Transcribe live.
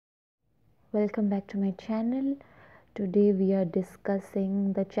Welcome back to my channel. Today we are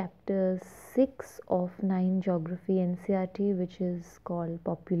discussing the chapter 6 of 9 Geography NCERT, which is called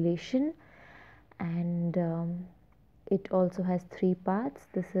Population, and it also has 3 parts.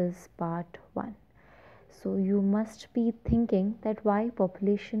 This is part 1. So you must be thinking that why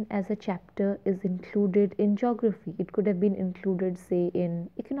population as a chapter is included in geography. It could have been included, say, in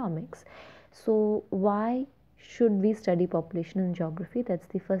economics. So why should we study population in geography? That's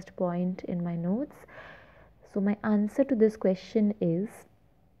the first point in my notes. So my answer to this question is,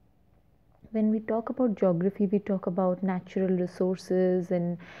 when we talk about geography, we talk about natural resources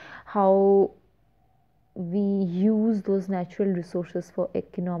and how we use those natural resources for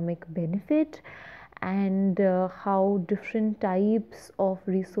economic benefit, and how different types of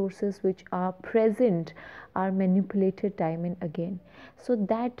resources which are present are manipulated time and again. So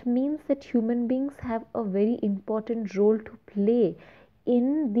that means that human beings have a very important role to play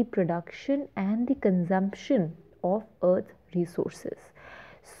in the production and the consumption of earth resources.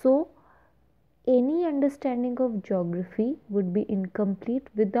 So any understanding of geography would be incomplete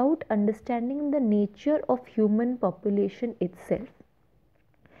without understanding the nature of human population itself.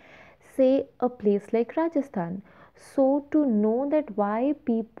 Say a place like Rajasthan. So to know that why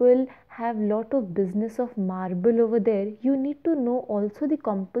people have lot of business of marble over there, you need to know also the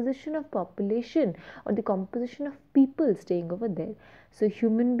composition of population or the composition of people staying over there. So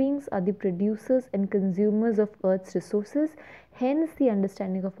human beings are the producers and consumers of earth's resources. Hence the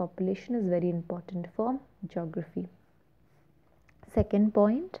understanding of population is very important for geography. Second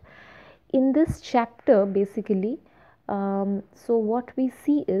point, in this chapter basically, so what we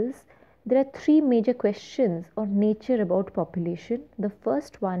see is there are 3 major questions or nature about population. The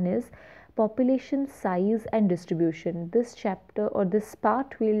first one is population size and distribution. This chapter or this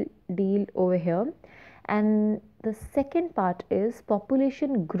part will deal over here. And the second part is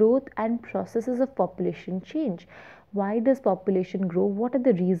population growth and processes of population change. Why does population grow? What are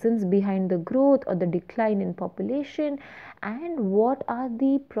the reasons behind the growth or the decline in population? And what are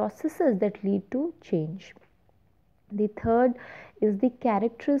the processes that lead to change? The third is the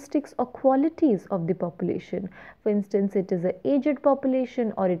characteristics or qualities of the population. For instance, it is an aged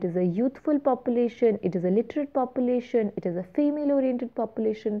population, or it is a youthful population, it is a literate population, it is a female oriented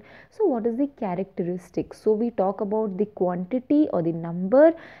population. So what is the characteristics? So we talk about the quantity or the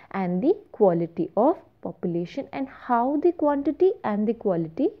number and the quality of population and how the quantity and the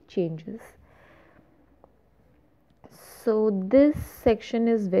quality changes. So this section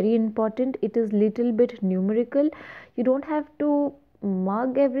is very important. It is little bit numerical. You don't have to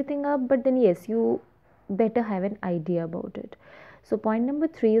mug everything up, but then yes, you better have an idea about it. So point number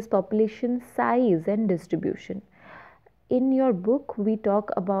 3 is population size and distribution. In your book,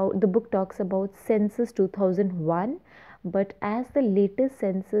 the book talks about census 2001, but as the latest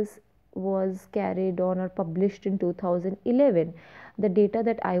census was carried on or published in 2011, the data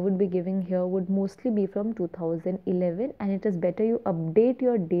that I would be giving here would mostly be from 2011, and it is better you update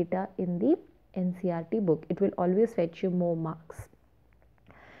your data in the NCERT book. It will always fetch you more marks.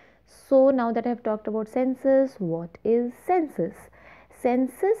 So now that I have talked about census, what is census?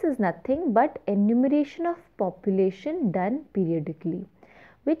 Census is nothing but enumeration of population done periodically,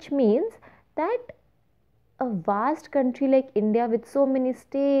 which means that a vast country like India with so many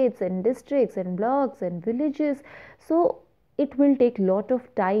states and districts and blocks and villages, so it will take lot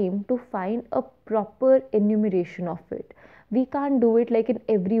of time to find a proper enumeration of it. We can't do it like in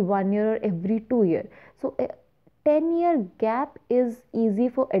every 1 year or every 2 year. So a 10-year gap is easy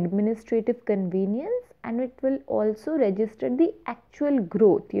for administrative convenience, and it will also register the actual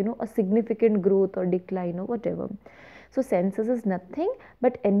growth, a significant growth or decline or whatever. So census is nothing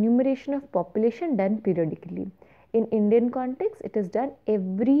but enumeration of population done periodically. In Indian context, it is done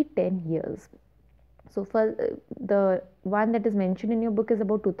every 10 years. So for the one that is mentioned in your book is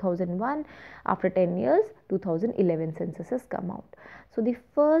about 2001. After 10 years, 2011 census has come out. So the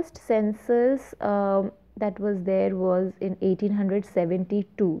first census that was there was in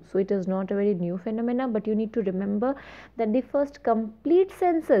 1872. So it is not a very new phenomena, but you need to remember that the first complete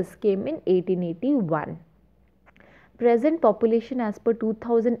census came in 1881. Present population as per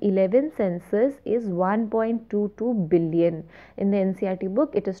 2011 census is 1.22 billion. In the NCERT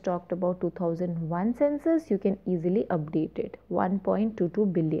book, it is talked about 2001 census. You can easily update it.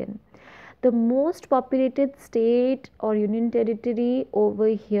 1.22 billion. The most populated state or union territory over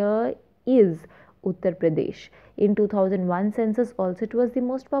here is Uttar Pradesh. In 2001 census also it was the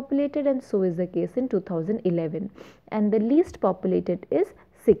most populated, and so is the case in 2011. And the least populated is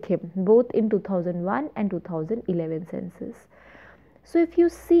Sikkim, both in 2001 and 2011 census. So if you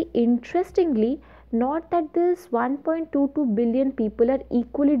see, interestingly, Not that this 1.22 billion people are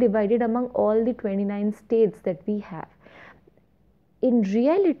equally divided among all the 29 states that we have. In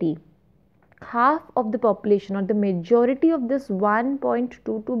reality, half of the population or the majority of this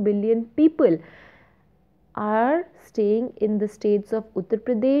 1.22 billion people are staying in the states of Uttar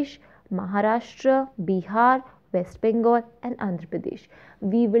Pradesh, Maharashtra, Bihar, West Bengal and Andhra Pradesh.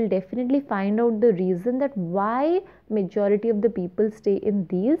 We will definitely find out the reason that why majority of the people stay in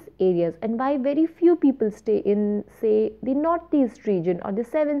these areas and why very few people stay in, say, the northeast region or the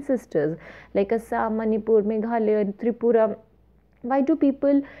seven sisters like Assam, Manipur, Meghalaya, Tripura. Why do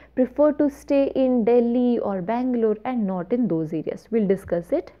people prefer to stay in Delhi or Bangalore and not in those areas? We'll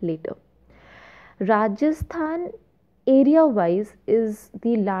discuss it later. Rajasthan area wise is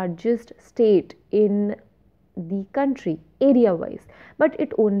the largest state in the country area wise, but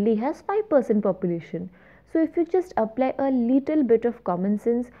it only has 5% population. So if you just apply a little bit of common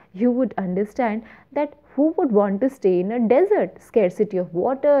sense, you would understand that who would want to stay in a desert? Scarcity of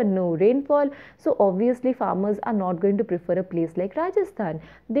water, no rainfall. So obviously farmers are not going to prefer a place like Rajasthan.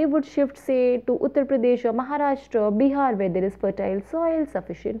 They would shift, say, to Uttar Pradesh or Maharashtra, Bihar, where there is fertile soil,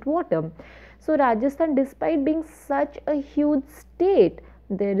 sufficient water. So Rajasthan, despite being such a huge state,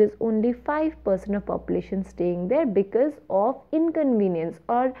 there is only 5% of population staying there because of inconvenience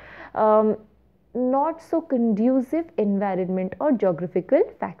or not so conducive environment or geographical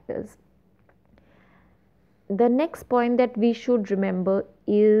factors. The next point that we should remember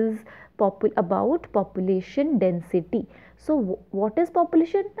is about population density. So what is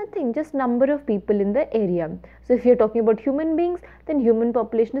population? Nothing, just number of people in the area. So if you're talking about human beings, then human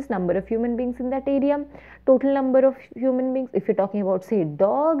population is number of human beings in that area. Total number of human beings, if you're talking about, say,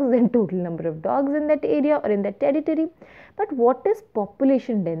 dogs, then total number of dogs in that area or in that territory. But what is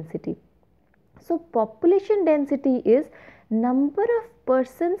population density? So population density is number of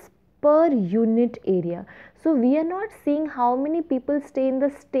persons per unit area. So we are not seeing how many people stay in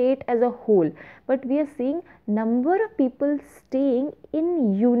the state as a whole, but we are seeing number of people staying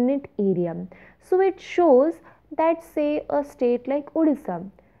in unit area. So it shows that, say, a state like Odisha,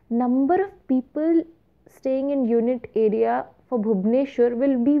 number of people staying in unit area for Bhubaneswar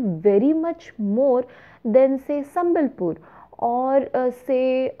will be very much more than, say, Sambalpur or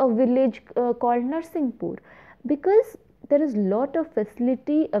say a village called Narsinghpur, because there is lot of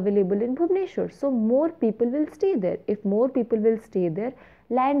facility available in Bhubaneswar. So more people will stay there. If more people will stay there,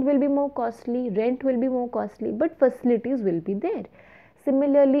 land will be more costly, rent will be more costly, but facilities will be there.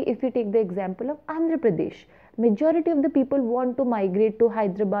 Similarly, if you take the example of Andhra Pradesh, majority of the people want to migrate to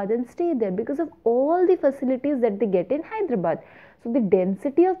Hyderabad and stay there because of all the facilities that they get in Hyderabad. So the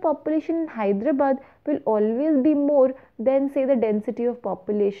density of population in Hyderabad will always be more than, say, the density of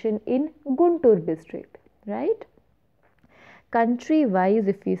population in Guntur district, right? Country wise,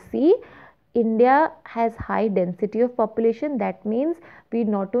 if we see, India has high density of population. That means we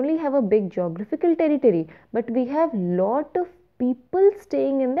not only have a big geographical territory, but we have lot of people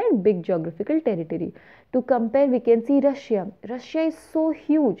staying in that big geographical territory. To compare, we can see Russia. Russia is so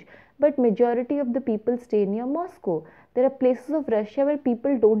huge, but majority of the people stay near Moscow. There are places of Russia where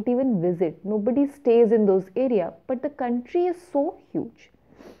people don't even visit. Nobody stays in those areas, but the country is so huge.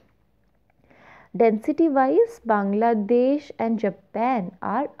 Density wise, Bangladesh and Japan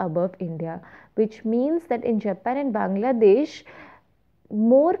are above India, which means that in Japan and Bangladesh,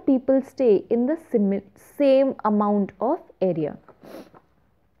 more people stay in the same amount of area.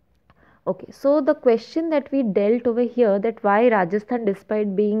 Okay, so the question that we dealt over here, that why Rajasthan,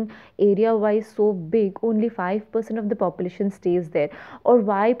 despite being area wise so big, only 5% of the population stays there, or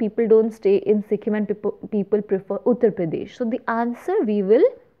why people don't stay in Sikkim and people prefer Uttar Pradesh. So the answer we will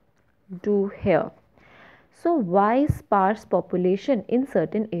do here. So why sparse population in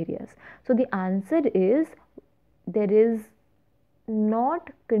certain areas? So the answer is there is not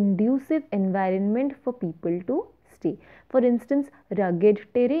conducive environment for people to stay. For instance, rugged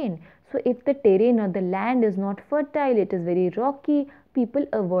terrain. So if the terrain or the land is not fertile, it is very rocky, people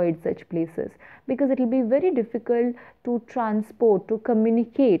avoid such places because it will be very difficult to transport, to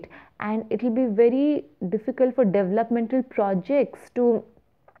communicate, and it will be very difficult for developmental projects to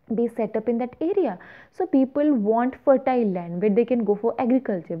be set up in that area. So people want fertile land where they can go for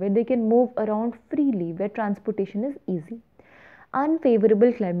agriculture, where they can move around freely, where transportation is easy.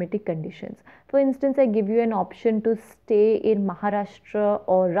 Unfavorable climatic conditions. For instance, I give you an option to stay in Maharashtra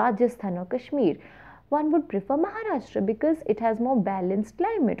or Rajasthan or Kashmir. One would prefer Maharashtra because it has more balanced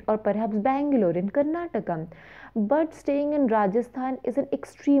climate, or perhaps Bangalore in Karnataka. But staying in Rajasthan is an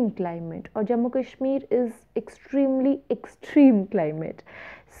extreme climate, or Jammu Kashmir is extremely extreme climate.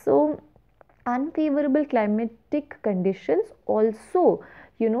 So unfavorable climatic conditions also,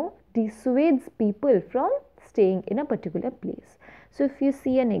 dissuades people from staying in a particular place. So if you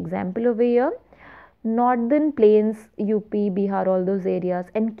see an example over here, northern plains, UP, Bihar, all those areas,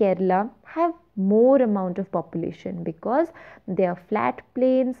 and Kerala have more amount of population because they are flat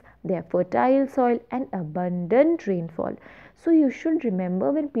plains, they are fertile soil and abundant rainfall. So you should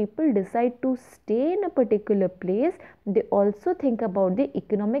remember, when people decide to stay in a particular place, they also think about the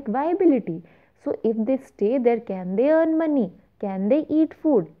economic viability. So if they stay there, can they earn money? Can they eat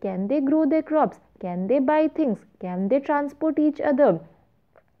food? Can they grow their crops? Can they buy things? Can they transport each other?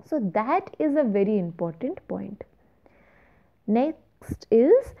 So that is a very important point. Next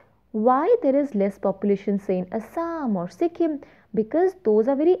is why there is less population, say in Assam or Sikkim, because those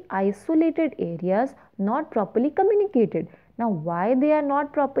are very isolated areas, not properly communicated. Now why they are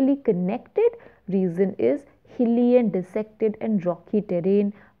not properly connected? Reason is hilly and dissected and rocky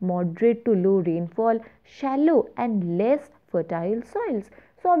terrain, moderate to low rainfall, shallow and less fertile soils.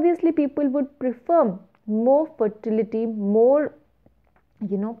 So obviously people would prefer more fertility, more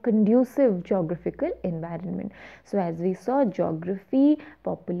conducive geographical environment. So as we saw, geography,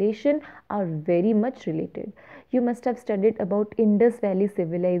 population are very much related. You must have studied about Indus Valley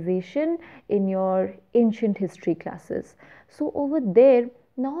civilization in your ancient history classes. So over there,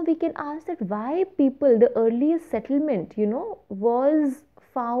 now we can ask that why people, the earliest settlement, was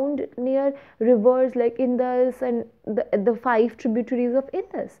found near rivers like Indus and the five tributaries of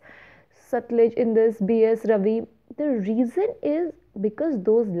Indus, Sutlej, Indus, Bias, Ravi. The reason is because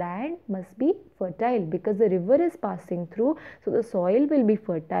those land must be fertile, because the river is passing through, so the soil will be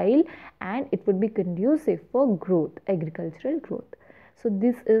fertile and it would be conducive for growth, agricultural growth. So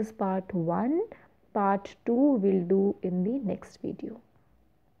this is part 1. Part 2 we'll do in the next video.